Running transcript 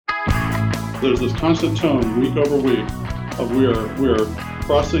there's this constant tone week over week of we are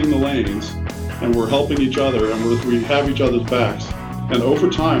crossing the lanes and we're helping each other and we have each other's backs. And over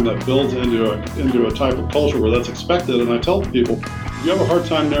time, that builds into a type of culture where that's expected. And I tell people, if you have a hard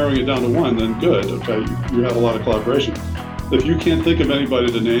time narrowing it down to one, then good. Okay, you have a lot of collaboration. If you can't think of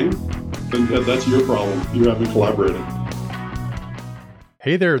anybody to name, then that's your problem. You haven't collaborated.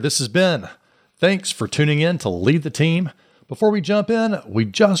 Hey there, this is Ben. Thanks for tuning in to Lead the Team. Before we jump in, we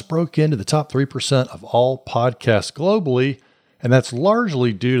just broke into the top 3% of all podcasts globally, and that's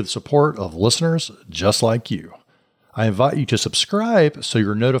largely due to the support of listeners just like you. I invite you to subscribe so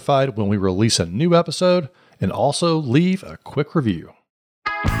you're notified when we release a new episode, and also leave a quick review.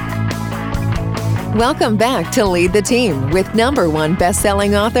 Welcome back to Lead the Team with #1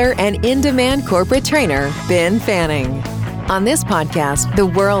 best-selling author and in-demand corporate trainer, Ben Fanning. On this podcast, the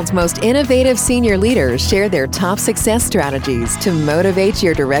world's most innovative senior leaders share their top success strategies to motivate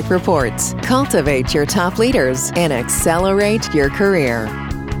your direct reports, cultivate your top leaders, and accelerate your career.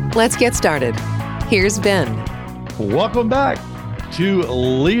 Let's get started. Here's Ben. Welcome back to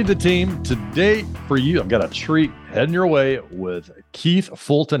Lead the Team. Today for you, I've got a treat heading your way with Keith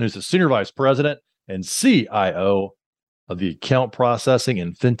Fulton, who's the Senior Vice President and CIO of the Account Processing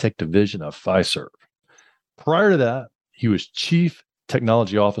and FinTech Division of Fiserv. Prior to that, he was Chief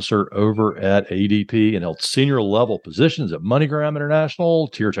Technology Officer over at ADP and held senior level positions at MoneyGram International,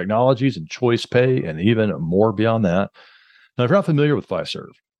 Tier Technologies, and Choice Pay, and even more beyond that. Now, if you're not familiar with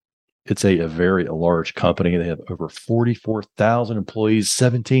Fiserv, it's a very large company. They have over 44,000 employees,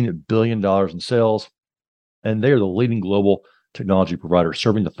 $17 billion in sales, and they are the leading global technology provider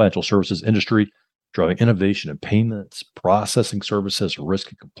serving the financial services industry, driving innovation in payments, processing services, risk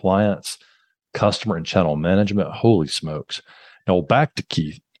and compliance, customer and channel management. Holy smokes. Now back to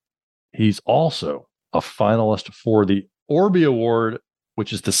Keith. He's also a finalist for the Orby Award,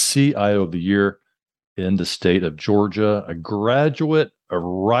 which is the CIO of the Year in the state of Georgia, a graduate of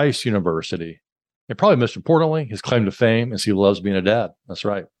Rice University. And probably most importantly, his claim to fame is he loves being a dad. That's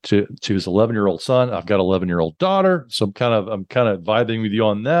right. To his 11-year-old son. I've got an 11-year-old daughter, so I'm kind of vibing with you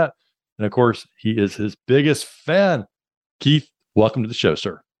on that. And of course, he is his biggest fan. Keith, welcome to the show,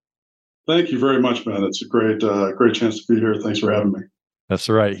 sir. Thank you very much, Ben. It's a great chance to be here. Thanks for having me. That's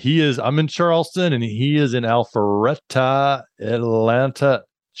right. I'm in Charleston, and he is in Alpharetta, Atlanta,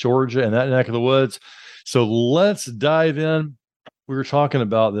 Georgia, and that neck of the woods. So let's dive in. We were talking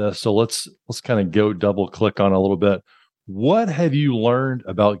about this, so let's kind of go double click on it a little bit. What have you learned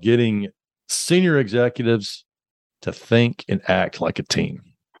about getting senior executives to think and act like a team?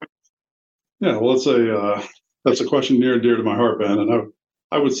 Yeah, well, that's a question near and dear to my heart, Ben. And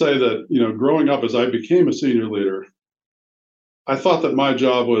I would say that, growing up as I became a senior leader, I thought that my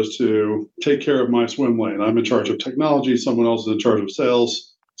job was to take care of my swim lane. I'm in charge of technology. Someone else is in charge of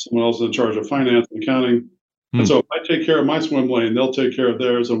sales. Someone else is in charge of finance and accounting. And so if I take care of my swim lane, they'll take care of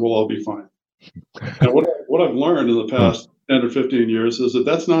theirs and we'll all be fine. And what I've learned in the past 10 or 15 years is that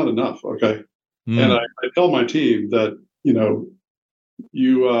that's not enough. Okay. And I tell my team that, you're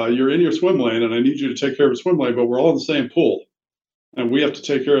in your swim lane and I need you to take care of your swim lane, but we're all in the same pool. And we have to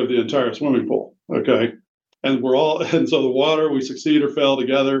take care of the entire swimming pool, okay? And so the water, we succeed or fail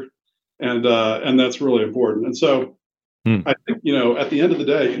together, and that's really important. And so I think, at the end of the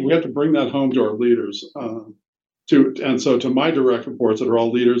day, we have to bring that home to our leaders, to my direct reports that are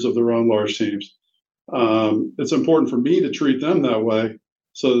all leaders of their own large teams. It's important for me to treat them that way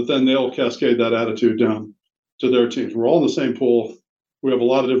so that then they'll cascade that attitude down to their teams. We're all in the same pool. We have a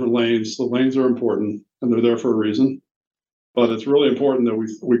lot of different lanes. The lanes are important, and they're there for a reason. But it's really important that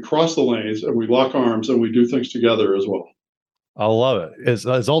we cross the lanes and we lock arms and we do things together as well. I love it.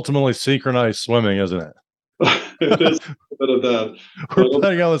 It's ultimately synchronized swimming, isn't it? It is a bit of that. We're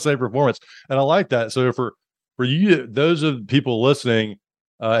putting on the same performance. And I like that. So for you, those of people listening,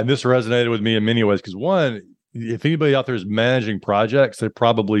 and this resonated with me in many ways, because one, if anybody out there is managing projects, they've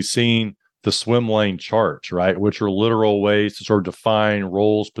probably seen the swim lane charts, right? Which are literal ways to sort of define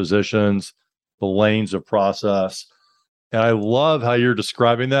roles, positions, the lanes of process. And I love how you're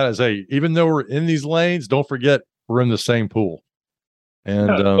describing that as, hey, even though we're in these lanes, don't forget we're in the same pool. And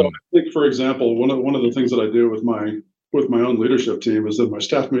so I think, for example, one of the things that I do with my own leadership team is that my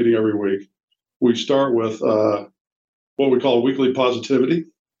staff meeting every week, we start with what we call weekly positivity,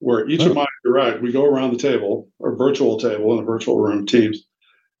 where each of my direct, we go around the table, or virtual table in a virtual room, Teams,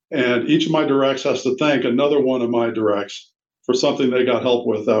 and each of my directs has to thank another one of my directs for something they got help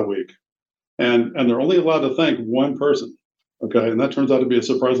with that week. And they're only allowed to thank one person. Okay, and that turns out to be a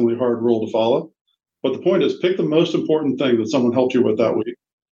surprisingly hard rule to follow. But the point is, pick the most important thing that someone helped you with that week,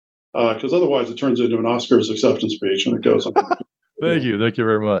 because otherwise it turns into an Oscars acceptance speech and it goes on. Thank you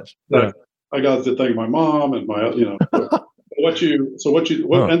very much. Yeah. I got to thank my mom and my, what ends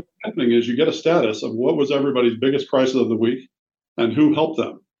up happening is you get a status of what was everybody's biggest crisis of the week and who helped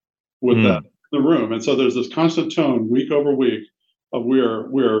them with that in the room. And so there's this constant tone week over week of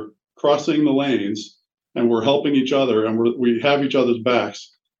we're crossing the lanes and we're helping each other and we have each other's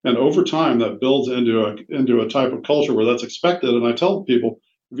backs. And over time, that builds into a type of culture where that's expected. And I tell people,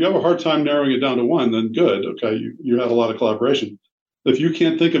 if you have a hard time narrowing it down to one, then good. Okay, you had a lot of collaboration. If you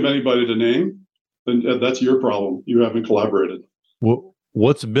can't think of anybody to name, then that's your problem. You haven't collaborated. Well,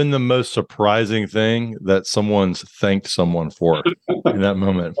 what's been the most surprising thing that someone's thanked someone for in that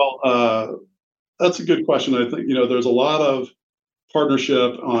moment? Well, that's a good question. I think there's a lot of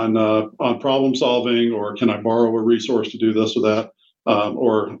partnership on problem solving, or can I borrow a resource to do this or that,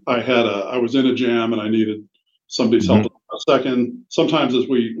 or I was in a jam and I needed somebody's help a second. Sometimes as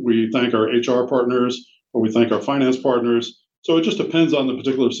we thank our HR partners or we thank our finance partners. So it just depends on the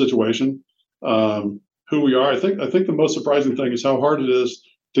particular situation, who we are. I think the most surprising thing is how hard it is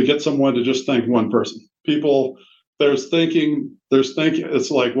to get someone to just thank one person. People, there's thinking.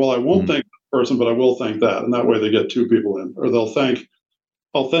 It's like, well, I won't thank this person, but I will thank that, and that way they get two people in. Or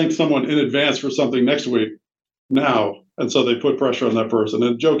I'll thank someone in advance for something next week now, and so they put pressure on that person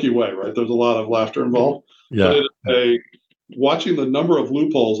in a jokey way, right? There's a lot of laughter involved. Yeah. But watching the number of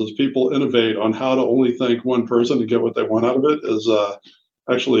loopholes as people innovate on how to only thank one person to get what they want out of it is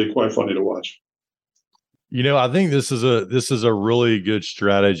actually quite funny to watch. I think this is a really good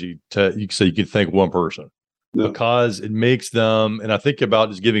strategy you can thank one person because it makes them, and I think about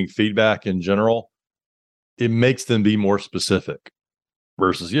just giving feedback in general, it makes them be more specific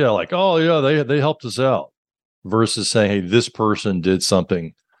versus, like, oh yeah, they helped us out, versus saying, hey, this person did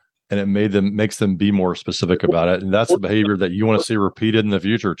something and it makes them be more specific about it. And that's the behavior that you want to see repeated in the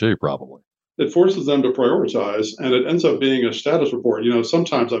future too, probably. It forces them to prioritize, and it ends up being a status report.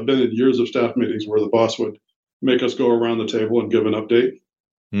 Sometimes I've been in years of staff meetings where the boss would make us go around the table and give an update.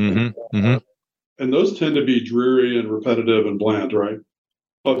 And those tend to be dreary and repetitive and bland, right?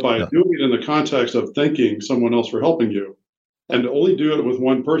 But by doing it in the context of thanking someone else for helping you, and to only do it with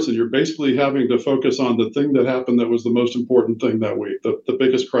one person, you're basically having to focus on the thing that happened that was the most important thing that week, the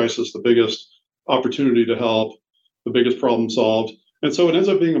biggest crisis, the biggest opportunity to help, the biggest problem solved. And so it ends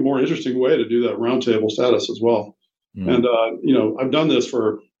up being a more interesting way to do that roundtable status as well. And, I've done this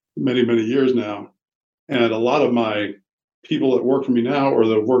for many, many years now. And a lot of my people that work for me now or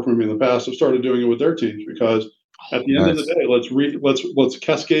that have worked for me in the past have started doing it with their teams, because at the end of the day, let's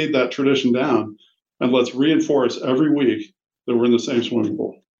cascade that tradition down and let's reinforce every week that we're in the same swimming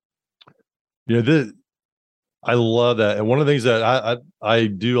pool. I love that. And one of the things that I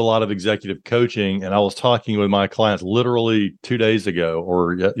do a lot of executive coaching, and I was talking with my clients literally 2 days ago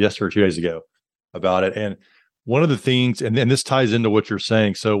or yesterday, 2 days ago about it. And one of the things, and this ties into what you're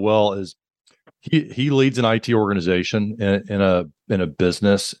saying so well, is he leads an IT organization in a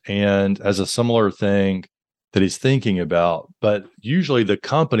business, and has a similar thing that he's thinking about. But usually the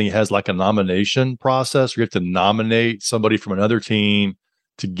company has like a nomination process where you have to nominate somebody from another team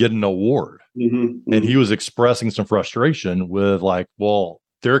to get an award. And he was expressing some frustration with like, well,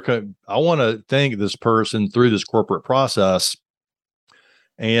 I want to thank this person through this corporate process.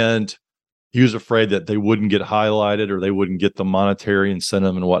 And he was afraid that they wouldn't get highlighted or they wouldn't get the monetary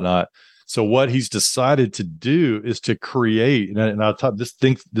incentive and whatnot. So what he's decided to do is to create, and I thought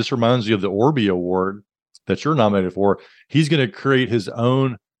this reminds me of the Orby Award that you're nominated for. He's going to create his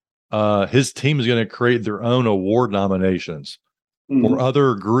own, his team is going to create their own award nominations for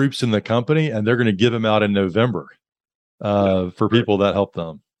other groups in the company, and they're going to give them out in November for people that help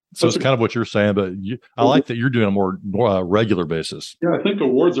them. So it's kind of what you're saying, but I like that you're doing a more regular basis. Yeah, I think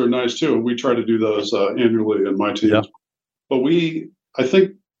awards are nice too. We try to do those annually in my team. Yeah. But I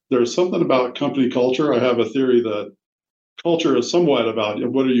think there's something about company culture. I have a theory that culture is somewhat about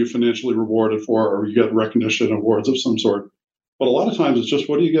what are you financially rewarded for, or you get recognition awards of some sort. But a lot of times it's just,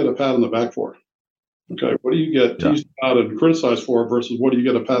 what do you get a pat on the back for? Okay, what do you get teased out and criticized for versus what do you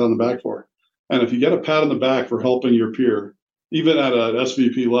get a pat on the back for? And if you get a pat on the back for helping your peer, even at an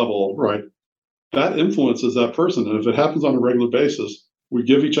SVP level, right, that influences that person. And if it happens on a regular basis, we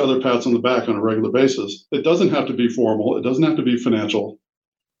give each other pats on the back on a regular basis. It doesn't have to be formal. It doesn't have to be financial.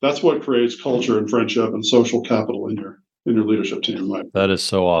 That's what creates culture and friendship and social capital in your leadership team, right? That is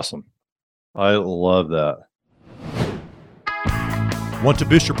so awesome. I love that. Want to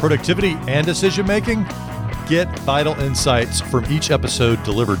boost your productivity and decision making? Get vital insights from each episode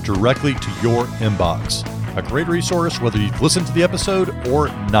delivered directly to your inbox. A great resource whether you've listened to the episode or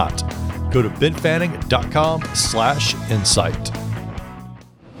not. Go to benfanning.com/insight.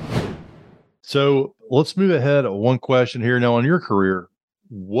 So let's move ahead. One question here now on your career.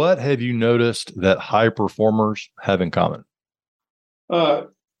 what have you noticed that high performers have in common?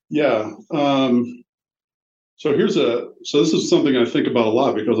 Yeah. So this is something I think about a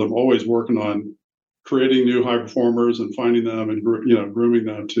lot because I'm always working on creating new high performers and finding them and grooming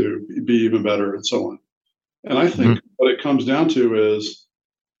them to be even better and so on. And I think what it comes down to is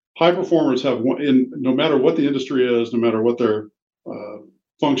high performers have no matter what the industry is, no matter what their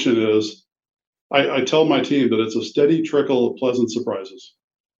function is. I tell my team that it's a steady trickle of pleasant surprises.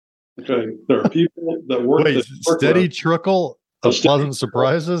 Okay, there are people that work. Wait, steady trickle of pleasant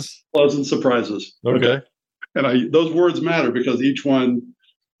surprises. Pleasant surprises. Okay. And those words matter because each one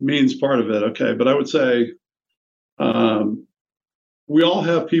means part of it. Okay, but I would say we all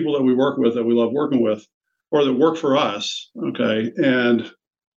have people that we work with that we love working with, or that work for us. Okay, and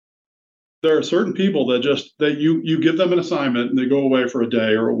there are certain people that you give them an assignment and they go away for a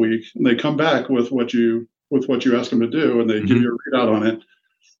day or a week and they come back with what you ask them to do and they give you a readout on it.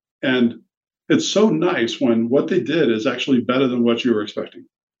 And it's so nice when what they did is actually better than what you were expecting.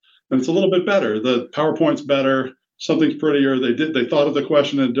 And it's a little bit better. The PowerPoint's better, something's prettier. They thought of the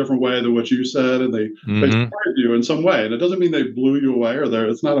question in a different way than what you said, and they surprised you in some way. And it doesn't mean they blew you away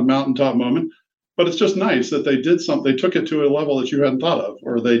it's not a mountaintop moment. But it's just nice that they did something. They took it to a level that you hadn't thought of,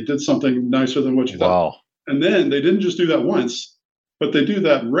 or they did something nicer than what you thought. And then they didn't just do that once, but they do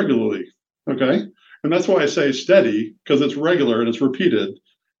that regularly. Okay. And that's why I say steady, because it's regular and it's repeated,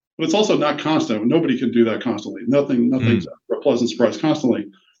 but it's also not constant. Nobody can do that constantly. Nothing's a pleasant surprise constantly.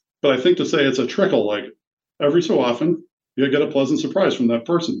 But I think to say it's a trickle, like every so often, you get a pleasant surprise from that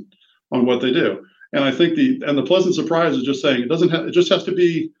person on what they do. And I think the pleasant surprise is just saying it just has to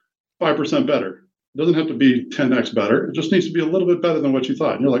be 5% better. It doesn't have to be 10x better. It just needs to be a little bit better than what you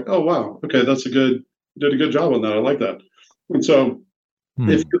thought. And you're like, oh, wow. Okay, you did a good job on that. I like that. And so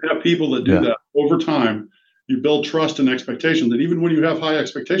if you have people that do that over time, you build trust and expectations. And even when you have high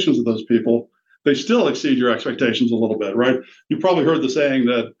expectations of those people, they still exceed your expectations a little bit, right? You probably heard the saying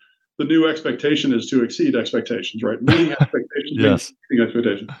that the new expectation is to exceed expectations, right? Meeting expectations, yes. Meeting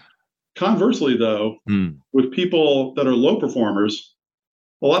expectations. Conversely, though, with people that are low performers,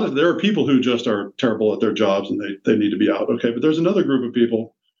 there are people who just are terrible at their jobs and they need to be out. Okay. But there's another group of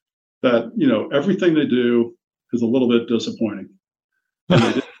people that, everything they do is a little bit disappointing. And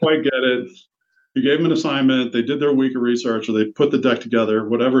they didn't quite get it. You gave them an assignment, they did their week of research, or they put the deck together,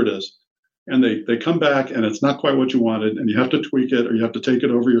 whatever it is. And they come back and it's not quite what you wanted. And you have to tweak it, or you have to take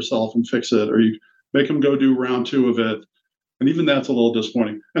it over yourself and fix it, or you make them go do round 2 of it. And even that's a little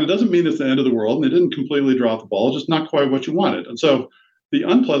disappointing. And it doesn't mean it's the end of the world. And they didn't completely drop the ball, just not quite what you wanted. And so the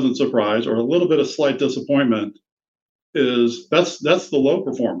unpleasant surprise or a little bit of slight disappointment that's the low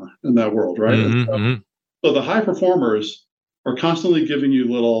performer in that world, right? So the high performers are constantly giving you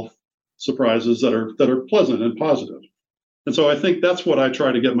little surprises that are pleasant and positive. And so I think that's what I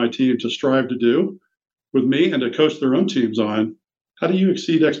try to get my team to strive to do with me and to coach their own teams on. How do you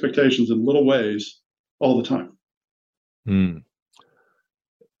exceed expectations in little ways all the time?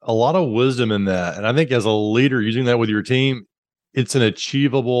 A lot of wisdom in that. And I think as a leader using that with your team, it's an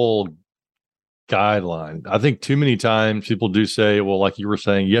achievable guideline. I think too many times people do say, well, like you were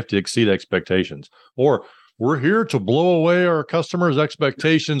saying, you have to exceed expectations, or we're here to blow away our customers'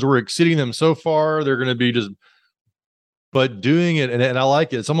 expectations. We're exceeding them so far. They're going to be but doing it. And I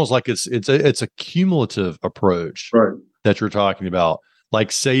like it. It's almost like it's a cumulative approach that you're talking about,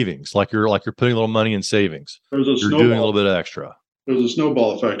 like savings, like you're putting a little money in savings. You're doing a little bit extra. There's a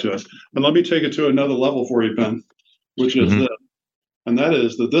snowball effect to it. And let me take it to another level for you, Ben, which is this. And that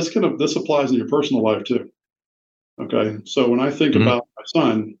is that this applies in your personal life too. Okay. So when I think about my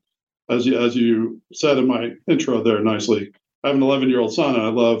son, as you said in my intro there nicely, I have an 11-year-old son and I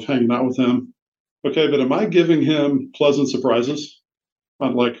love hanging out with him. Okay. But am I giving him pleasant surprises?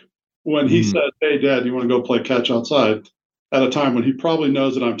 Like when he said, hey, Dad, you want to go play catch outside at a time when he probably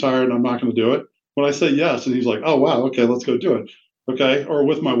knows that I'm tired and I'm not going to do it? When I say yes, and he's like, oh, wow. Okay. Let's go do it. Okay. Or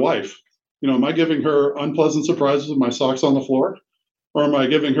with my wife, am I giving her unpleasant surprises with my socks on the floor? Or am I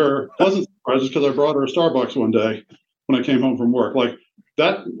giving her pleasant surprises because I brought her a Starbucks one day when I came home from work? Like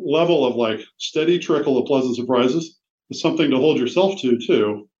that level of like steady trickle of pleasant surprises is something to hold yourself to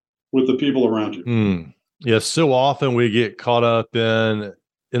too with the people around you. Yeah, so often we get caught up in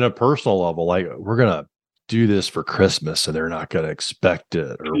a personal level, like we're going to do this for Christmas and they're not going to expect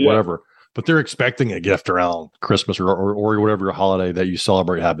it or whatever, but they're expecting a gift around Christmas or whatever your holiday that you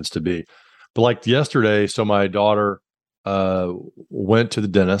celebrate happens to be. But like yesterday, so my daughter went to the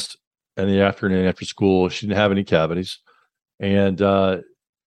dentist in the afternoon after school. She didn't have any cavities and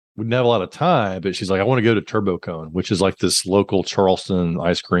we didn't have a lot of time, but she's like, I want to go to Turbo Cone, which is like this local Charleston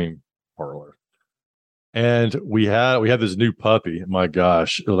ice cream parlor. And we had this new puppy. My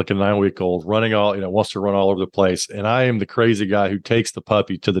gosh, it was like a 9-week-old running wants to run all over the place. And I am the crazy guy who takes the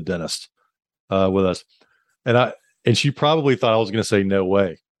puppy to the dentist with us. And she probably thought I was going to say, no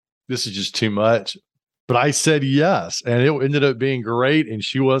way, this is just too much. But I said yes. And it ended up being great. And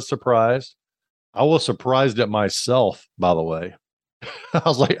she was surprised. I was surprised at myself, by the way. I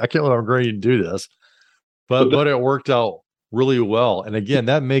was like, I can't believe I'm going to do this. But it worked out really well. And again,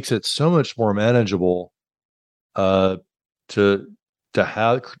 that makes it so much more manageable to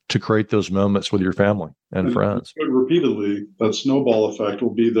create those moments with your family and friends. Repeatedly, that snowball effect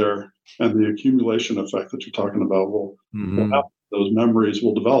will be there, and the accumulation effect that you're talking about will happen. Those memories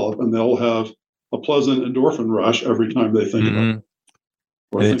will develop, and they'll have a pleasant endorphin rush every time they think about it.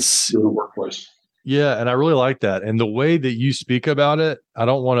 Or it's in the workplace. Yeah, and I really like that. And the way that you speak about it, I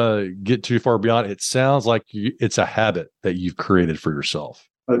don't want to get too far beyond. It sounds like it's a habit that you've created for yourself.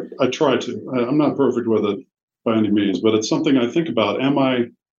 I try to. I'm not perfect with it by any means, but it's something I think about. Am I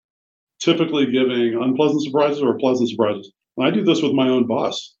typically giving unpleasant surprises or pleasant surprises? And I do this with my own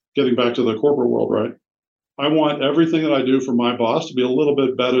boss, getting back to the corporate world, right? I want everything that I do for my boss to be a little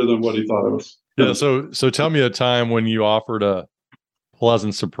bit better than what he thought it was. Yeah. So tell me a time when you offered a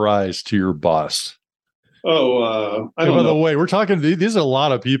pleasant surprise to your boss. I don't know. By the way, we're talking, these are a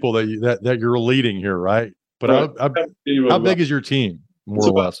lot of people that you're leading here, right? But right. How big is your team, more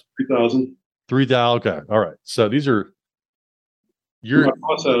or less? 3,000. 3,000. Okay. All right. So these are my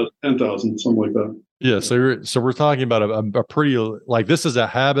boss has 10,000, something like that. Yeah. So we're talking about a pretty, like, this is a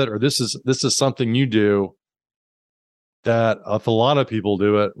habit, or this is something you do that if a lot of people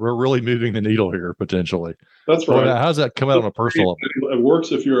do it, we're really moving the needle here potentially. That's right. How does that come out on a personal level? It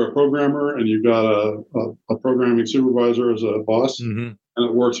works if you're a programmer and you've got a programming supervisor as a boss, and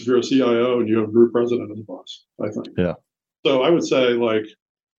it works if you're a CIO and you have a group president as a boss, I think. Yeah. So I would say, like,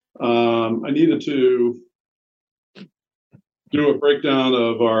 I needed to do a breakdown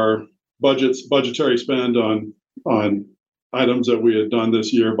of our budgetary spend on items that we had done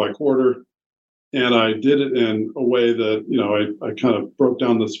this year by quarter. And I did it in a way that, I kind of broke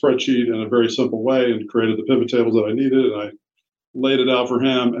down the spreadsheet in a very simple way and created the pivot tables that I needed. And I laid it out for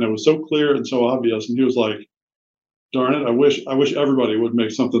him, and it was so clear and so obvious. And he was like, darn it, I wish everybody would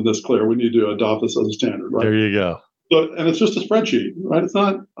make something this clear. We need to adopt this as a standard, right? There you go. And it's just a spreadsheet, right?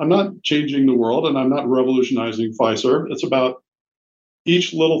 I'm not changing the world, and I'm not revolutionizing Fiserv. It's about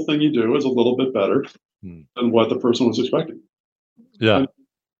each little thing you do is a little bit better than what the person was expecting. Yeah.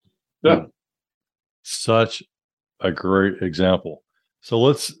 Yeah. Such a great example. So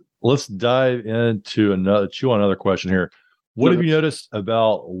let's dive into another question here. What have you noticed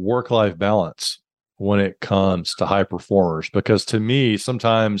about work-life balance when it comes to high performers? Because to me,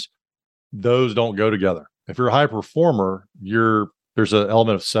 sometimes those don't go together. If you're a high performer, there's an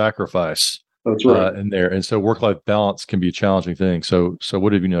element of sacrifice. That's right. In there. And so work-life balance can be a challenging thing. So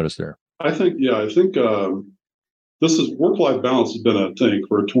what have you noticed there? I think this is work-life balance has been a thing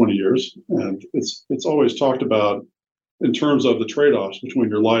for 20 years, and it's always talked about in terms of the trade-offs between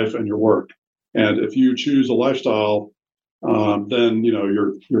your life and your work. And if you choose a lifestyle, then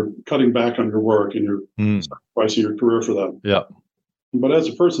you're cutting back on your work and you're sacrificing your career for that. Yeah. But as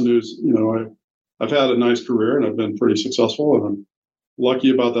a person who's I've had a nice career and I've been pretty successful, and I'm lucky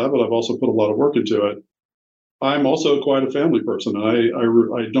about that. But I've also put a lot of work into it. I'm also quite a family person, and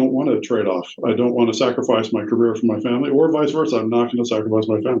I don't want to trade off. I don't want to sacrifice my career for my family, or vice versa. I'm not going to sacrifice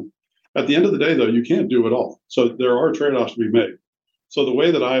my family. At the end of the day, though, you can't do it all. So there are trade-offs to be made. So the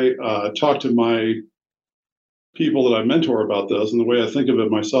way that I talk to my people that I mentor about this, and the way I think of it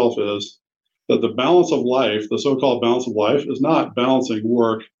myself, is that the balance of life, the so-called balance of life, is not balancing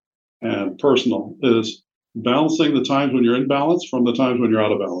work and personal. It is balancing the times when you're in balance from the times when you're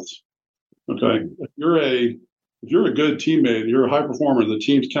out of balance. Okay? If you're a good teammate, you're a high performer, the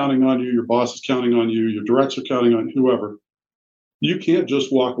team's counting on you, your boss is counting on you, your directs are counting on whoever, you can't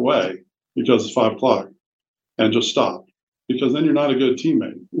just walk away because it's 5:00 and just stop, because then you're not a good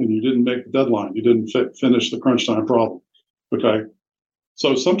teammate and you didn't make the deadline. You didn't finish the crunch time problem. Okay.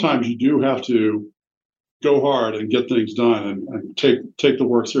 So sometimes you do have to go hard and get things done and take the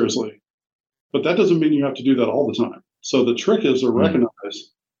work seriously. But that doesn't mean you have to do that all the time. So the trick is to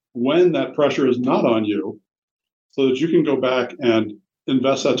recognize when that pressure is not on you, so that you can go back and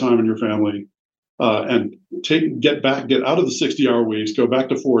invest that time in your family, and get out of the 60-hour weeks, go back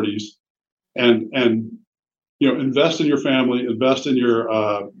to 40s, and invest in your family, invest in your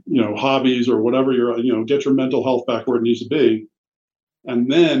hobbies or whatever get your mental health back where it needs to be. And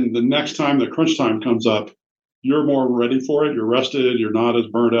then the next time the crunch time comes up, you're more ready for it. You're rested. You're not as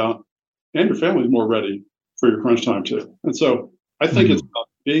burned out, and your family's more ready for your crunch time too. And so I think it's about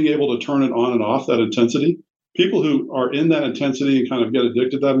being able to turn it on and off, that intensity. People who are in that intensity and kind of get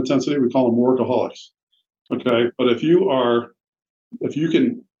addicted to that intensity, we call them workaholics. Okay. But if you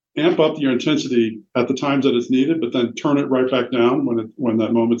can amp up your intensity at the times that it's needed, but then turn it right back down when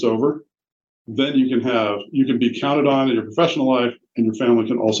that moment's over, then you can be counted on in your professional life, and your family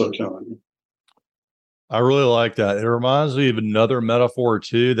can also count on you. I really like that. It reminds me of another metaphor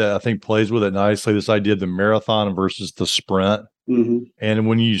too that I think plays with it nicely. This idea of the marathon versus the sprint. Mm-hmm. And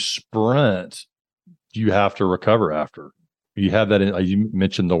when you sprint, you have to recover after. You have that. You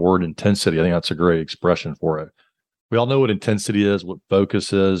mentioned the word intensity. I think that's a great expression for it. We all know what intensity is, what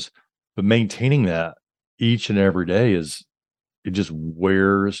focus is, but maintaining that each and every day it just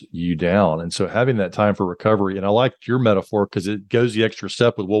wears you down. And so having that time for recovery, and I liked your metaphor because it goes the extra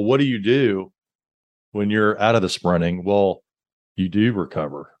step with, well, what do you do when you're out of the sprinting? Well, you do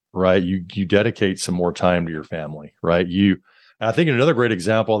recover, right? You dedicate some more time to your family, right? I think another great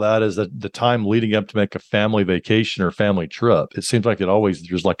example of that is that the time leading up to make a family vacation or family trip, it seems like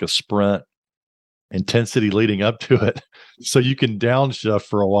there's like a sprint intensity leading up to it. So you can downshift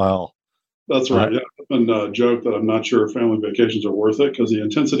for a while. That's right. Yeah. I've been joked that I'm not sure if family vacations are worth it because the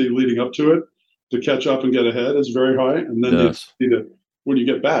intensity leading up to it to catch up and get ahead is very high. And then when you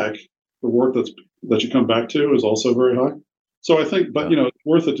get back, the work that you come back to is also very high. So I think, it's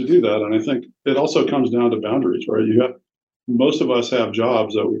worth it to do that. And I think it also comes down to boundaries, right? Most of us have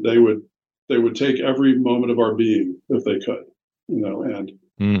jobs that they would take every moment of our being if they could, and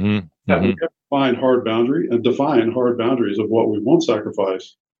we have to define hard boundaries of what we won't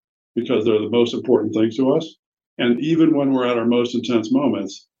sacrifice because they're the most important things to us. And even when we're at our most intense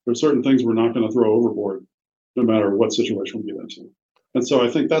moments, there's certain things we're not going to throw overboard, no matter what situation we get into. And so I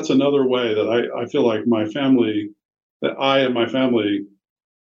think that's another way that I feel like I and my family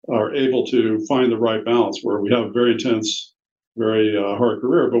are able to find the right balance where we have a very intense, very hard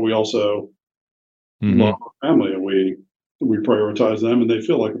career, but we also love our family and we prioritize them and they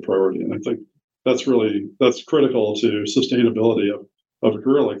feel like a priority. And I think that's critical to sustainability of a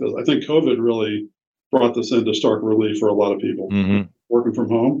career like this. I think COVID really brought this into stark relief for a lot of people working from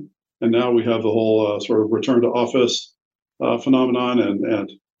home. And now we have the whole sort of return to office phenomenon,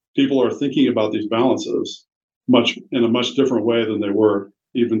 and people are thinking about these balances in a much different way than they were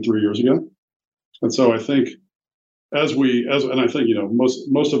even 3 years ago. And so I think I think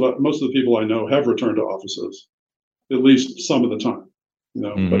most of the people I know have returned to offices at least some of the time,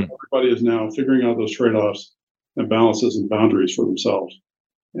 but everybody is now figuring out those trade-offs and balances and boundaries for themselves.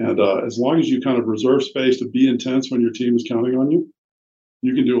 And as long as you kind of reserve space to be intense when your team is counting on you,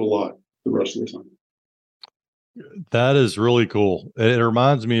 you can do a lot the rest of the time. That is really cool. It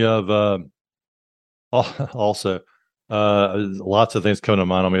reminds me of also lots of things coming to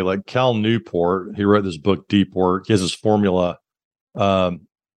mind on me. Like Cal Newport, he wrote this book, Deep Work. He has this formula: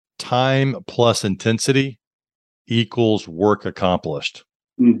 time plus intensity equals work accomplished.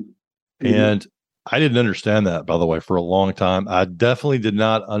 And I didn't understand that, by the way, for a long time. I definitely did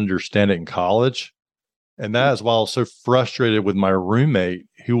not understand it in college. And that is why I was so frustrated with my roommate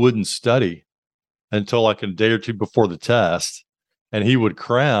who wouldn't study until like a day or two before the test. And he would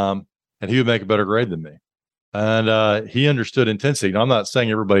cram and he would make a better grade than me. And he understood intensity. Now, I'm not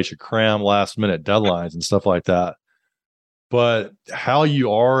saying everybody should cram last minute deadlines and stuff like that, but how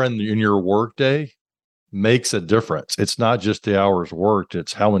you are in your workday makes a difference. It's not just the hours worked,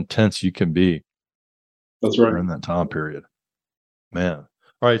 it's how intense you can be. That's right. During that time period. Man.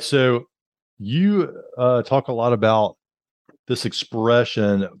 All right. So you talk a lot about this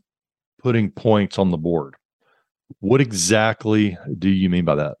expression, putting points on the board. What exactly do you mean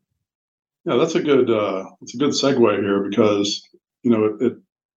by that? Yeah, that's a good segue here because,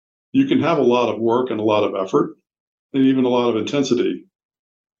 you can have a lot of work and a lot of effort and even a lot of intensity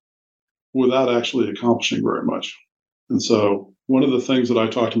without actually accomplishing very much. And so one of the things that I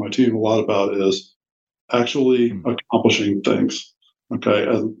talk to my team a lot about is actually accomplishing things, okay,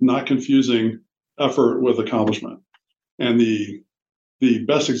 and not confusing effort with accomplishment. And the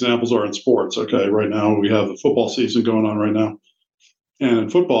best examples are in sports, okay? Right now we have the football season going on right now. And in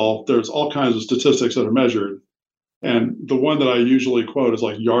football, there's all kinds of statistics that are measured. And the one that I usually quote is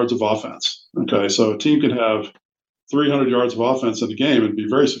like yards of offense, okay? So a team can have 300 yards of offense in a game and be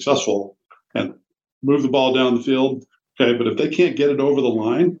very successful and move the ball down the field, okay? But if they can't get it over the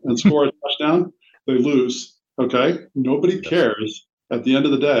line and score a touchdown, they lose, okay? Nobody cares at the end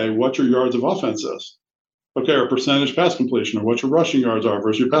of the day what your yards of offense is, okay, or percentage pass completion or what your rushing yards are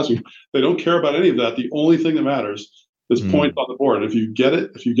versus your passing. They don't care about any of that. The only thing that matters is points on the board. If you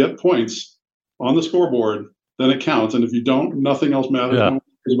get points on the scoreboard, then it counts. And if you don't, nothing else matters. No one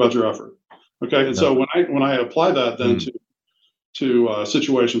cares about your effort, okay? And so when I apply that then to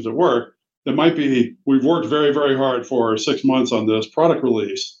situations at work. It might be we've worked very, very hard for 6 months on this product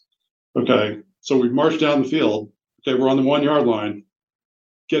release. Okay, so we've marched down the field. Okay, we're on the 1 yard line.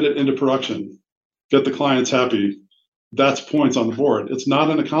 Get it into production. Get the clients happy. That's points on the board. It's not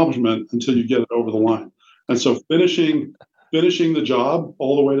an accomplishment until you get it over the line. And so finishing the job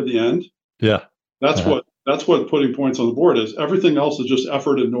all the way to the end. Yeah, that's what putting points on the board is. Everything else is just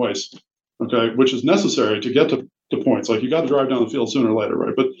effort and noise. Okay, which is necessary to get to points. Like you got to drive down the field sooner or later,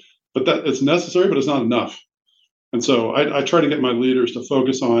 right? But that it's necessary, but it's not enough. And so I try to get my leaders to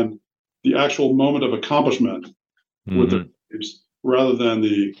focus on the actual moment of accomplishment with their teams, rather than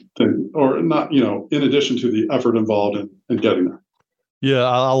in addition to the effort involved in getting there. Yeah,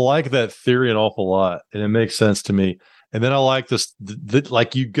 I like that theory an awful lot, and it makes sense to me. And then I like this,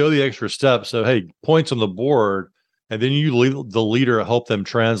 like you go the extra step. So, hey, points on the board, and then the leader, help them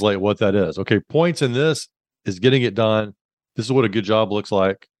translate what that is. Okay, points in this is getting it done. This is what a good job looks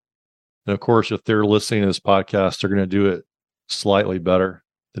like. And of course, if they're listening to this podcast, they're going to do it slightly better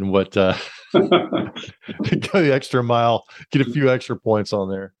than what go the extra mile, get a few extra points on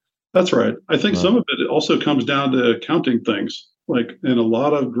there. That's right. I think some of it also comes down to counting things. Like in a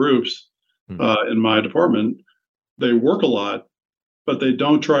lot of groups in my department, they work a lot, but they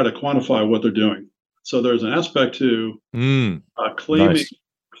don't try to quantify what they're doing. So there's an aspect to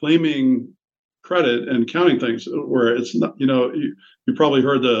claiming credit and counting things where it's not, you probably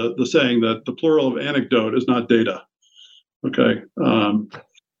heard the saying that the plural of anecdote is not data. Okay.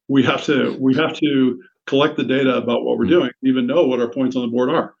 We have to collect the data about what we're doing, even know what our points on the board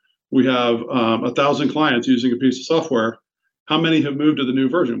are. We have 1,000 clients using a piece of software. How many have moved to the new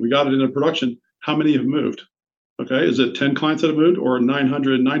version? We got it into production. How many have moved? Okay. Is it 10 clients that have moved or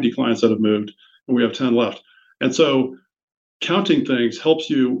 990 clients that have moved and we have 10 left? And so counting things helps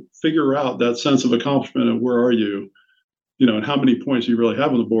you figure out that sense of accomplishment and where are you, and how many points you really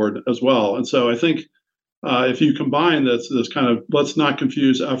have on the board as well. And so I think if you combine this kind of, let's not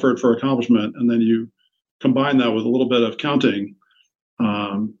confuse effort for accomplishment, and then you combine that with a little bit of counting,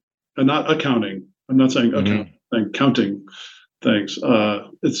 and not accounting. I'm not saying accounting, counting things.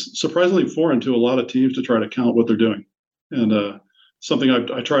 It's surprisingly foreign to a lot of teams to try to count what they're doing, and something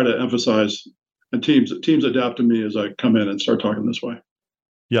I try to emphasize. And teams adapt to me as I come in and start talking this way.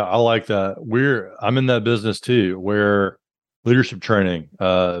 Yeah, I like that. I'm in that business too, where leadership training,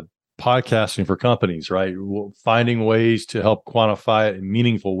 podcasting for companies, right? Finding ways to help quantify it in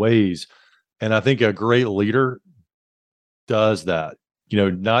meaningful ways. And I think a great leader does that.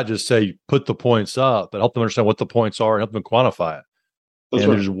 Not just say put the points up, but help them understand what the points are and help them quantify it. That's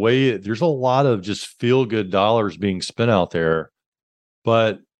and right. There's a lot of just feel good dollars being spent out there,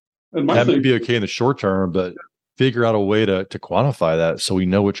 but that may be okay in the short term, but figure out a way to quantify that so we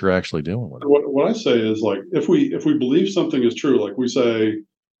know what you're actually doing with it. What I say is, like, if we believe something is true, like we say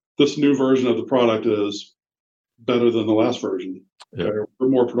this new version of the product is better than the last version, okay? We're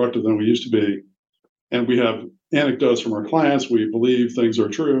more productive than we used to be, and we have anecdotes from our clients, we believe things are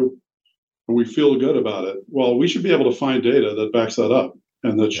true, and we feel good about it. Well, we should be able to find data that backs that up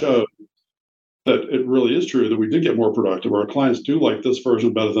and that shows that it really is true that we did get more productive. Our clients do like this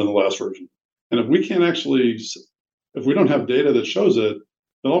version better than the last version. And if we can't if we don't have data that shows it,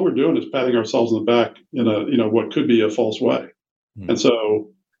 then all we're doing is patting ourselves on the back in what could be a false way. And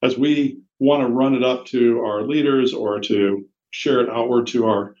so as we want to run it up to our leaders or to share it outward to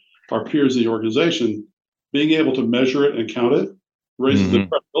our peers in the organization, being able to measure it and count it raises the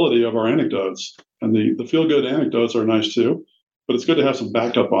credibility of our anecdotes. And the feel-good anecdotes are nice too. But it's good to have some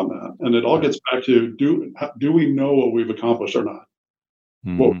backup on that. And it all gets back to, do we know what we've accomplished or not?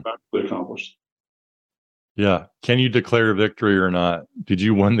 What we've actually accomplished. Yeah. Can you declare victory or not? Did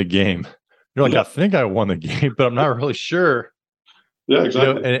you win the game? You're like, I think I won the game, but I'm not really sure. Yeah,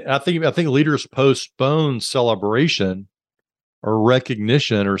 exactly. And I think leaders postpone celebration or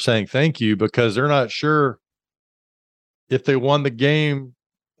recognition or saying thank you because they're not sure if they won the game,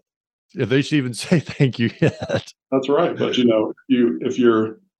 if they should even say thank you yet. That's right. But if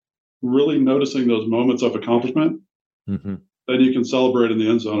you're really noticing those moments of accomplishment, then you can celebrate in the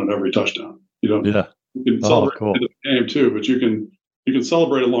end zone at every touchdown. You can celebrate in the game too, but you can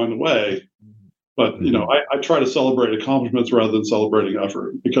celebrate along the way. But I try to celebrate accomplishments rather than celebrating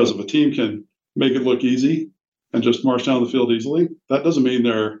effort, because if a team can make it look easy and just march down the field easily, that doesn't mean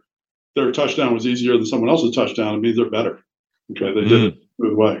their touchdown was easier than someone else's touchdown. It means they're better. Okay, they did it a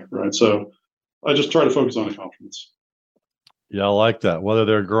smooth way, right? So I just try to focus on accomplishments. Yeah, I like that. Whether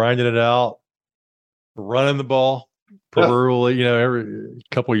they're grinding it out, running the ball, preferably, every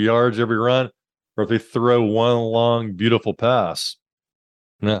couple of yards every run, or if they throw one long, beautiful pass.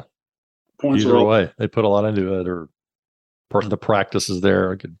 Yeah. Points either way, they put a lot into it, or the practices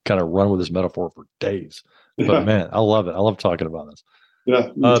there. I could kind of run with this metaphor for days. But man, I love it. I love talking about this. Yeah.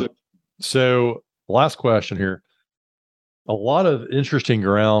 Me too. So last question here. A lot of interesting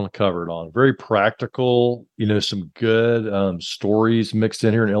ground covered on, very practical, some good stories mixed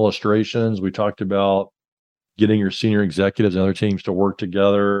in here and illustrations. We talked about getting your senior executives and other teams to work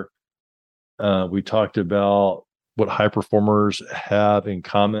together. We talked about what high performers have in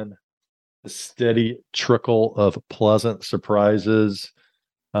common, a steady trickle of pleasant surprises,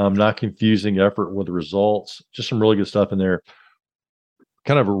 not confusing effort with results. Just some really good stuff in there.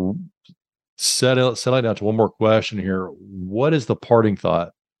 Kind of settling down to one more question here. What is the parting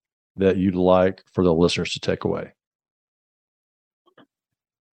thought that you'd like for the listeners to take away?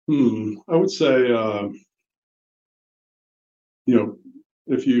 I would say,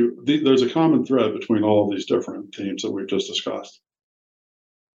 there's a common thread between all of these different themes that we've just discussed.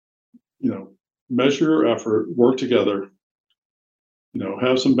 Measure your effort, work together,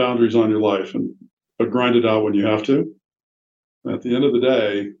 have some boundaries on your life, but grind it out when you have to. At the end of the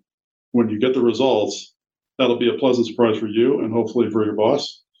day, when you get the results, that'll be a pleasant surprise for you and hopefully for your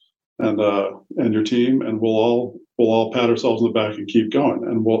boss and your team. And we'll all pat ourselves on the back and keep going.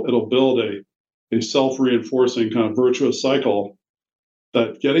 And it'll build a self-reinforcing kind of virtuous cycle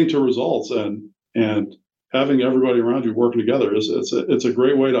that getting to results and having everybody around you working together it's a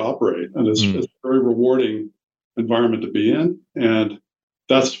great way to operate. And it's a very rewarding environment to be in. And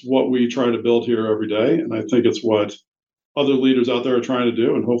that's what we try to build here every day. And I think it's what other leaders out there are trying to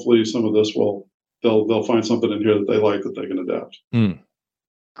do, and hopefully some of this they'll find something in here that they like that they can adapt.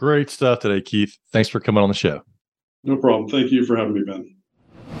 Great stuff today, Keith. Thanks for coming on the show. No problem. Thank you for having me, Ben.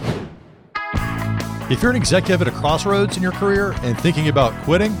 If you're an executive at a crossroads in your career and thinking about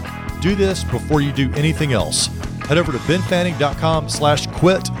quitting, do this before you do anything else. Head over to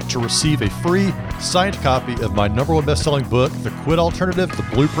benfanning.com/quit to receive a free signed copy of my #1 best-selling book, The Quit Alternative, the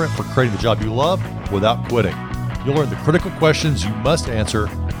blueprint for creating the job you love without quitting. You'll learn the critical questions you must answer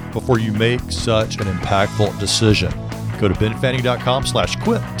before you make such an impactful decision. Go to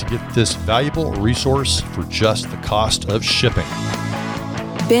benfanning.com/quit to get this valuable resource for just the cost of shipping.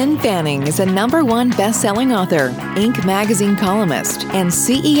 Ben Fanning is a #1 best-selling author, Inc. magazine columnist, and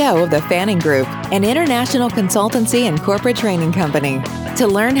CEO of the Fanning Group, an international consultancy and corporate training company. To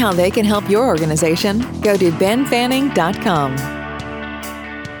learn how they can help your organization, go to benfanning.com.